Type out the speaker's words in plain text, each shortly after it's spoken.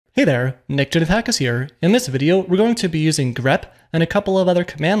Hey there, Nick Judithakis here. In this video, we're going to be using grep and a couple of other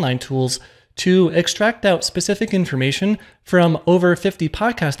command line tools to extract out specific information from over 50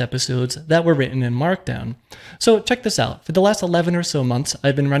 podcast episodes that were written in Markdown. So check this out. For the last 11 or so months,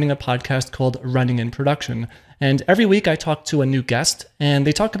 I've been running a podcast called Running in Production. And every week I talk to a new guest and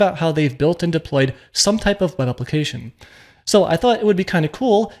they talk about how they've built and deployed some type of web application. So I thought it would be kind of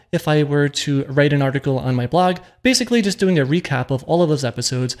cool if I were to write an article on my blog, basically just doing a recap of all of those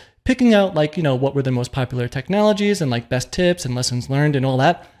episodes, picking out what were the most popular technologies and best tips and lessons learned and all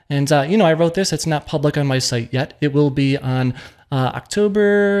that. And, I wrote this, it's not public on my site yet. It will be on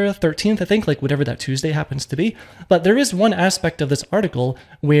October 13th, I think, whatever that Tuesday happens to be. But there is one aspect of this article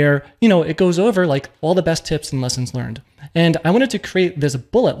where, it goes over all the best tips and lessons learned. And I wanted to create this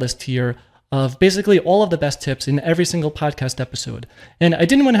bullet list here of basically all of the best tips in every single podcast episode. And I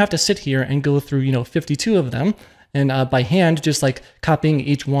didn't want to have to sit here and go through, 52 of them and by hand, just copying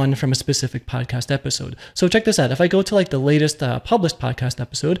each one from a specific podcast episode. So check this out. If I go to the latest published podcast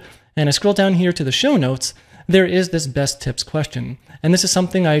episode and I scroll down here to the show notes, there is this best tips question. And this is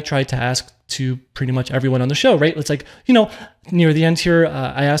something I tried to ask to pretty much everyone on the show, right? It's near the end here,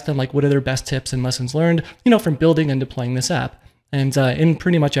 I asked them what are their best tips and lessons learned, from building and deploying this app. And in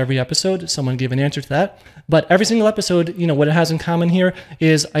pretty much every episode, someone gave an answer to that. But every single episode, what it has in common here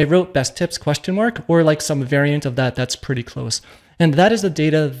is I wrote best tips ? Or some variant of that that's pretty close. And that is the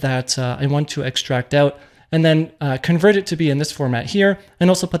data that I want to extract out and then convert it to be in this format here and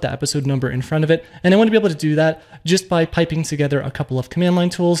also put the episode number in front of it. And I want to be able to do that just by piping together a couple of command line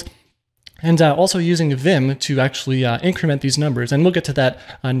tools and also using Vim to actually increment these numbers. And we'll get to that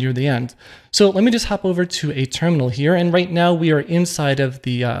near the end. So let me just hop over to a terminal here. And right now we are inside of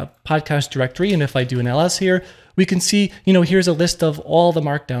the podcast directory. And if I do an ls here, we can see, here's a list of all the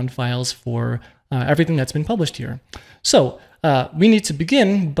Markdown files for everything that's been published here. So we need to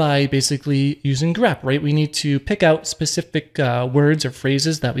begin by basically using grep, right? We need to pick out specific words or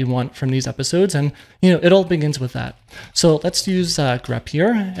phrases that we want from these episodes. And, it all begins with that. So let's use grep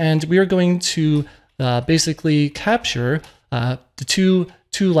here. And we are going to basically capture the two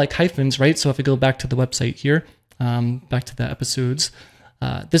hyphens, right? So if I go back to the website here, back to the episodes,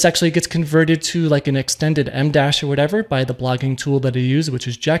 this actually gets converted to an extended M- or whatever by the blogging tool that I use, which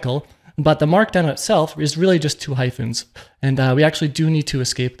is Jekyll. But the Markdown itself is really just two hyphens. And we actually do need to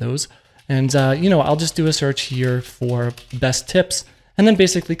escape those. And, I'll just do a search here for best tips and then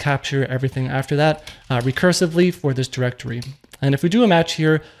basically capture everything after that recursively for this directory. And if we do a match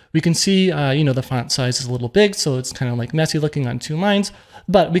here, we can see, the font size is a little big, so it's kind of messy looking on two lines.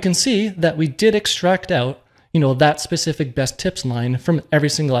 But we can see that we did extract out, that specific best tips line from every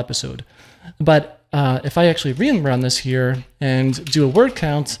single episode. But if I actually run this here and do a word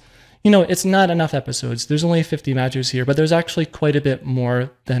count, it's not enough episodes. There's only 50 matches here, but there's actually quite a bit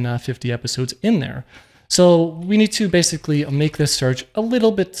more than 50 episodes in there. So we need to basically make this search a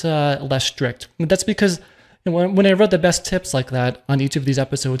little bit less strict. That's because when I wrote the best tips like that on each of these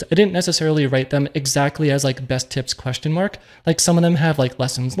episodes, I didn't necessarily write them exactly as best tips ? Some of them have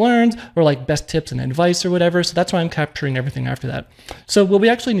lessons learned or best tips and advice or whatever. So that's why I'm capturing everything after that. So what we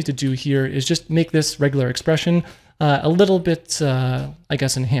actually need to do here is just make this regular expression a little bit, I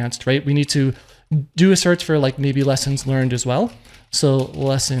guess, enhanced, right? We need to do a search for maybe lessons learned as well. So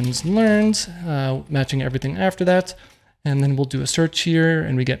lessons learned, matching everything after that. And then we'll do a search here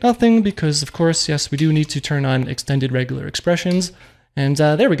and we get nothing because, of course, yes, we do need to turn on extended regular expressions. And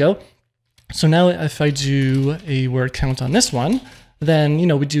there we go. So now if I do a word count on this one, then,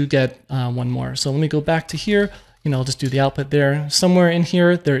 we do get one more. So let me go back to here. I'll just do the output there. Somewhere in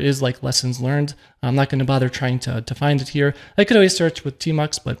here, there is lessons learned. I'm not going to bother trying to find it here. I could always search with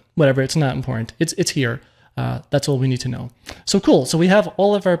tmux, but whatever, it's not important. It's here. That's all we need to know. So cool. So we have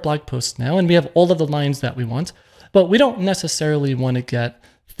all of our blog posts now, and we have all of the lines that we want, but we don't necessarily want to get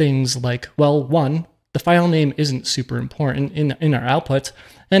things one, the file name isn't super important in our output.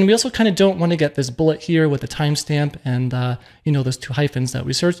 And we also kind of don't want to get this bullet here with the timestamp and, those two hyphens that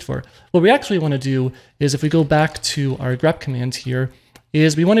we searched for. What we actually want to do is if we go back to our grep command here,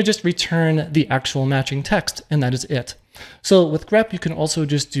 is we want to just return the actual matching text, and that is it. So with grep, you can also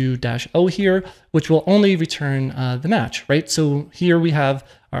just do -o here, which will only return the match, right? So here we have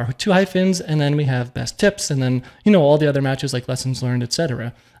our two hyphens, and then we have best tips, and then, all the other matches like lessons learned,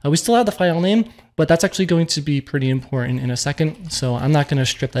 etc. We still have the file name, but that's actually going to be pretty important in a second, so I'm not going to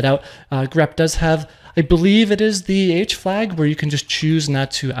strip that out. Grep does have, I believe it is the H flag, where you can just choose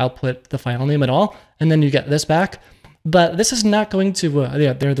not to output the file name at all, and then you get this back. But this is not going to,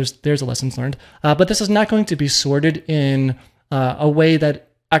 there's a lessons learned, but this is not going to be sorted in a way that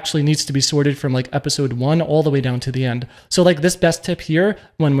actually needs to be sorted from like episode 1 all the way down to the end. So like this best tip here,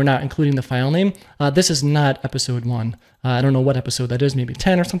 when we're not including the file name, this is not episode 1. I don't know what episode that is, maybe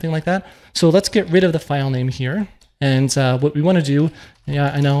 10 or something like that. So let's get rid of the file name here. And what we want to do,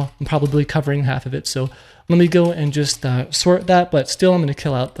 yeah, I know I'm probably covering half of it, so let me go and just sort that, but still I'm going to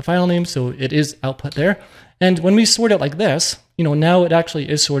kill out the file name, so it is output there. And when we sort it like this, now it actually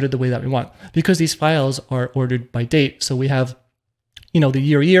is sorted the way that we want, because these files are ordered by date. So we have the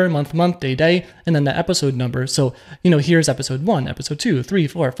year, month, day, and then the episode number. So, here's episode 1, episode 2, 3,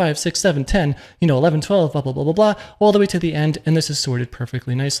 4, 5, 6, 7, 10, 11, 12, blah, blah, blah, blah, blah, all the way to the end. And this is sorted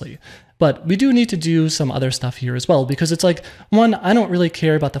perfectly nicely. But we do need to do some other stuff here as well, because it's like, one, I don't really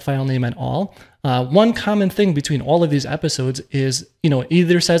care about the file name at all. One common thing between all of these episodes is,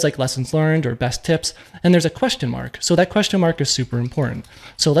 either says like lessons learned or best tips, and there's a question mark. So that question mark is super important.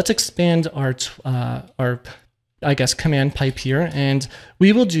 So let's expand our I guess, command pipe here, and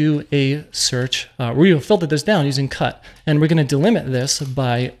we will do a search. We will filter this down using cut, and we're going to delimit this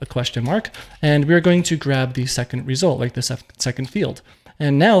by a question mark, and we're going to grab the second result, like the second field.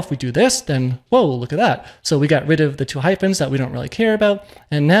 And now if we do this, then, whoa, look at that. So we got rid of the 2 hyphens that we don't really care about,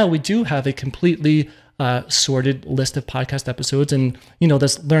 and now we do have a completely sorted list of podcast episodes. And,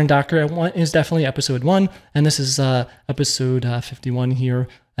 this Learn Docker is definitely episode 1, and this is episode 51 here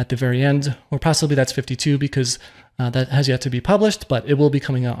at the very end, or possibly that's 52 because that has yet to be published, but it will be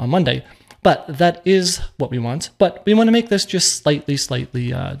coming out on Monday. But that is what we want. But we want to make this just slightly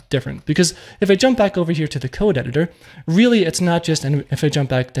different, because if I jump back over here to the code editor, really it's not just, and if I jump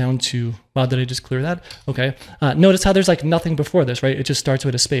back down to, wow, did I just clear that? Okay. Notice how there's like nothing before this, right? It just starts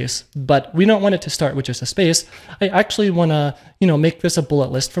with a space, but we don't want it to start with just a space. I actually want to, make this a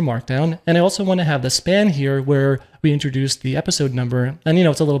bullet list for Markdown. And I also want to have the span here where we introduce the episode number, and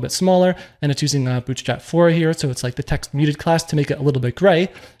it's a little bit smaller, and it's using Bootstrap 4 here, so it's like the text muted class to make it a little bit gray.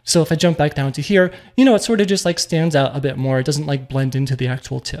 So if I jump back down to here, it sort of just like stands out a bit more. It doesn't like blend into the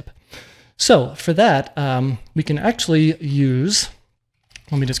actual tip. So for that, we can actually use,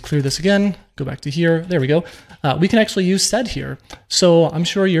 let me just clear this again, go back to here, there we go. We can actually use sed here. So I'm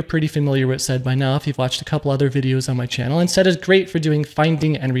sure you're pretty familiar with sed by now if you've watched a couple other videos on my channel, and sed is great for doing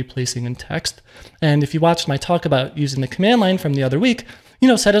finding and replacing in text. And if you watched my talk about using the command line from the other week,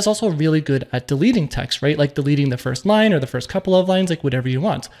 sed is also really good at deleting text, right? Like deleting the first line or the first couple of lines, like whatever you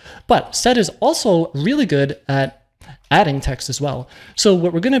want. But sed is also really good at adding text as well. So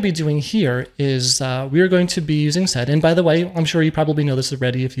what we're going to be doing here is we are going to be using sed. And by the way, I'm sure you probably know this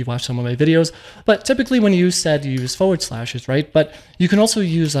already if you've watched some of my videos, but typically when you use sed, you use forward slashes, right? But you can also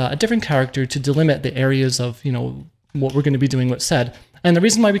use a different character to delimit the areas of, what we're going to be doing with sed. And the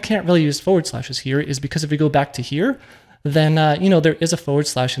reason why we can't really use forward slashes here is because if we go back to here, then, there is a forward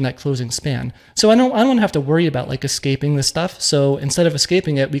slash in that closing span. So I don't have to worry about like escaping this stuff. So instead of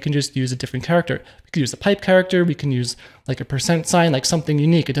escaping it, we can just use a different character. We can use a pipe character. We can use like a % sign, like something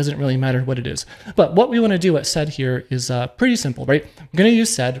unique. It doesn't really matter what it is. But what we want to do at sed here is pretty simple, right? We're going to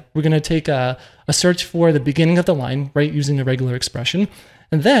use sed. We're going to take a search for the beginning of the line, right? Using a regular expression.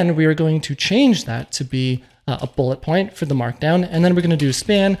 And then we are going to change that to be a bullet point for the Markdown. And then we're going to do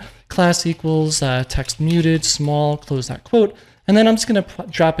span, class equals, text muted, small, close that quote. And then I'm just going to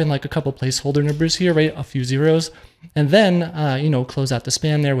drop in like a couple placeholder numbers here, right? A few zeros. And then, close out the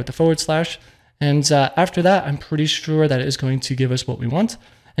span there with the forward slash. And after that, I'm pretty sure that it is going to give us what we want.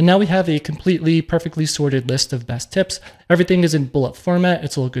 And now we have a completely perfectly sorted list of best tips. Everything is in bullet format.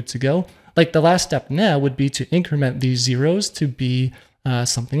 It's all good to go. Like the last step now would be to increment these zeros to be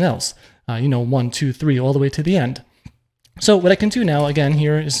something else. 1, 2, 3, all the way to the end. So what I can do now, again,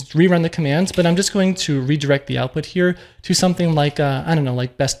 here is rerun the commands, but I'm just going to redirect the output here to something like, I don't know,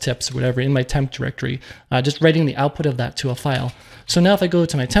 like best tips or whatever in my temp directory, just writing the output of that to a file. So now if I go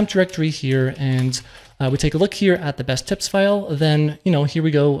to my temp directory here and we take a look here at the best tips file, then, here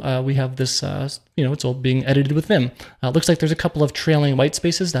we go. We have this, it's all being edited with Vim. Looks like there's a couple of trailing white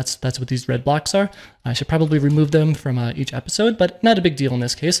spaces. That's what these red blocks are. I should probably remove them from each episode, but not a big deal in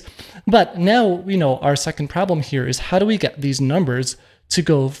this case. But now, our second problem here is how do we get these numbers to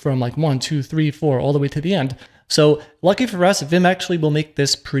go from like 1, 2, 3, 4, all the way to the end? So lucky for us, Vim actually will make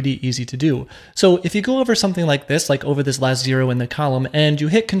this pretty easy to do. So if you go over something like this, like over this last 0 in the column, and you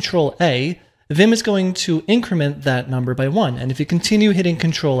hit Control A, Vim is going to increment that number by 1. And if you continue hitting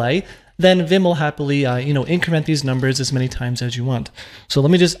Control A, then Vim will happily, increment these numbers as many times as you want. So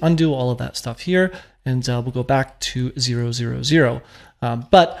let me just undo all of that stuff here, and we'll go back to 0, 0, 0.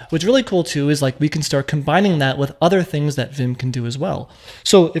 But what's really cool too is like we can start combining that with other things that Vim can do as well.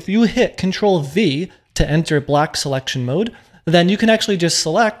 So if you hit Control V to enter block selection mode, then you can actually just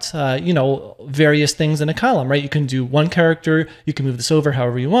select, various things in a column, right? You can do one character, you can move this over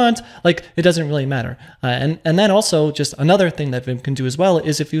however you want, like it doesn't really matter. And then also just another thing that Vim can do as well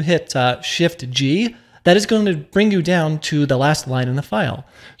is if you hit Shift G, that is going to bring you down to the last line in the file.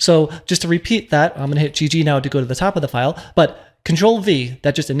 So just to repeat that, I'm going to hit GG now to go to the top of the file, but Control V,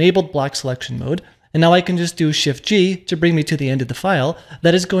 that just enabled block selection mode. And now I can just do Shift G to bring me to the end of the file.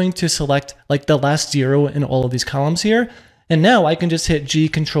 That is going to select like the last 0 in all of these columns here. And now I can just hit G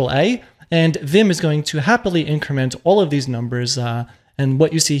Control A, and Vim is going to happily increment all of these numbers. And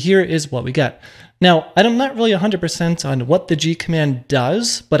what you see here is what we get. Now, I'm not really 100% on what the G command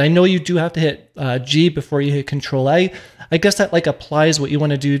does, but I know you do have to hit G before you hit Control A. I guess that like applies what you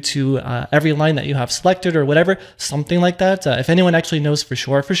want to do to every line that you have selected or whatever, something like that. If anyone actually knows for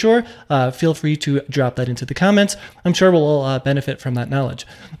sure, feel free to drop that into the comments. I'm sure we'll all benefit from that knowledge.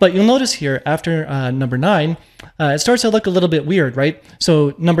 But you'll notice here after number 9, it starts to look a little bit weird, right?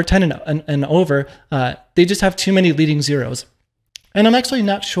 So number 10 and over, they just have too many leading zeros. And I'm actually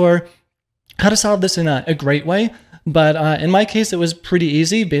not sure how to solve this in a great way, but in my case, it was pretty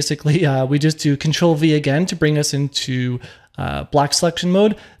easy. Basically, we just do Control V again to bring us into block selection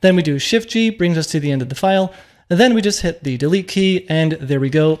mode. Then we do Shift G, brings us to the end of the file. And then we just hit the delete key, and there we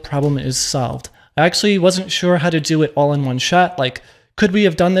go, problem is solved. I actually wasn't sure how to do it all in one shot. Like, could we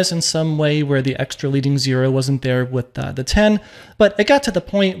have done this in some way where the extra leading 0 wasn't there with the 10? But it got to the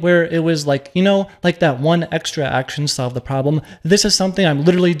point where it was like, like that one extra action solved the problem. This is something I'm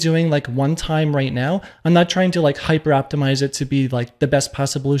literally doing like one time right now. I'm not trying to like hyper optimize it to be like the best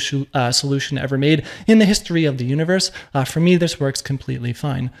possible solution ever made in the history of the universe. For me, this works completely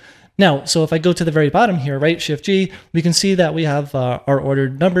fine. Now, so if I go to the very bottom here, right, Shift G, we can see that we have our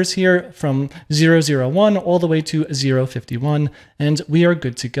ordered numbers here from 001 all the way to 051, and we are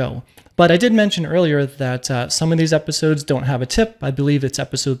good to go. But I did mention earlier that some of these episodes don't have a tip. I believe it's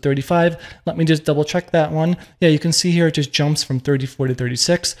episode 35. Let me just double check that one. Yeah, you can see here it just jumps from 34 to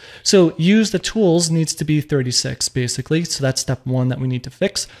 36. So use the tools needs to be 36 basically. So that's step 1 that we need to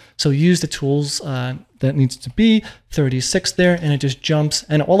fix. So use the tools that needs to be 36 there, and it just jumps.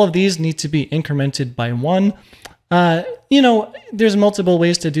 And all of these need to be incremented by 1. There's multiple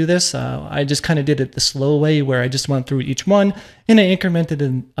ways to do this. I just kind of did it the slow way where I just went through each one and I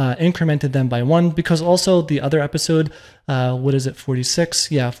incremented them by 1, because also the other episode, what is it,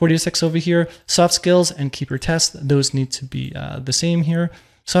 46? Yeah, 46 over here, soft skills and keeper test, those need to be the same here.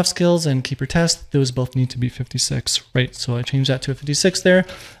 Soft skills and keeper test, those both need to be 56, right? So I changed that to a 56 there.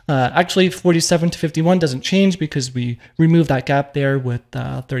 Actually, 47 to 51 doesn't change because we removed that gap there with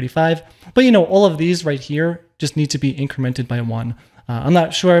 35. But all of these right here just need to be incremented by 1. I'm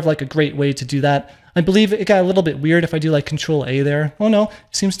not sure of like a great way to do that. I believe it got a little bit weird if I do like Control A there. Oh no,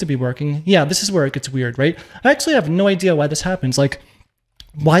 it seems to be working. Yeah, this is where it gets weird, right? I actually have no idea why this happens. Like,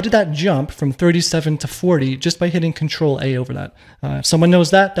 why did that jump from 37 to 40 just by hitting Control A over that? If someone knows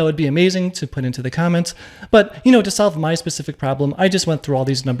that would be amazing to put into the comments. But, to solve my specific problem, I just went through all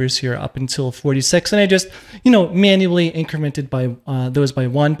these numbers here up until 46, and I just, manually incremented by those by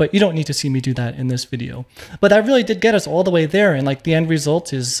 1, but you don't need to see me do that in this video. But that really did get us all the way there, and like the end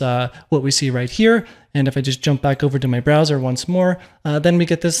result is what we see right here. And if I just jump back over to my browser once more, then we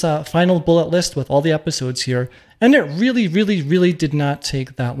get this final bullet list with all the episodes here. And it really, really, really did not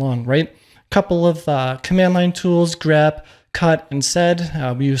take that long, right? Couple of command line tools, grep, cut, and sed.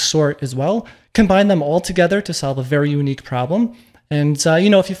 We use sort as well. Combine them all together to solve a very unique problem. And,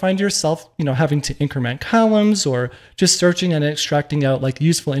 if you find yourself, having to increment columns or just searching and extracting out like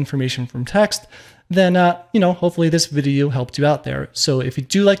useful information from text, then, hopefully this video helped you out there. So if you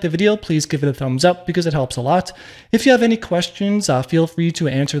do like the video, please give it a thumbs up because it helps a lot. If you have any questions, feel free to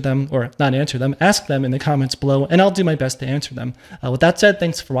answer them, or not answer them, ask them in the comments below, and I'll do my best to answer them. With that said,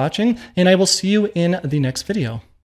 thanks for watching, and I will see you in the next video.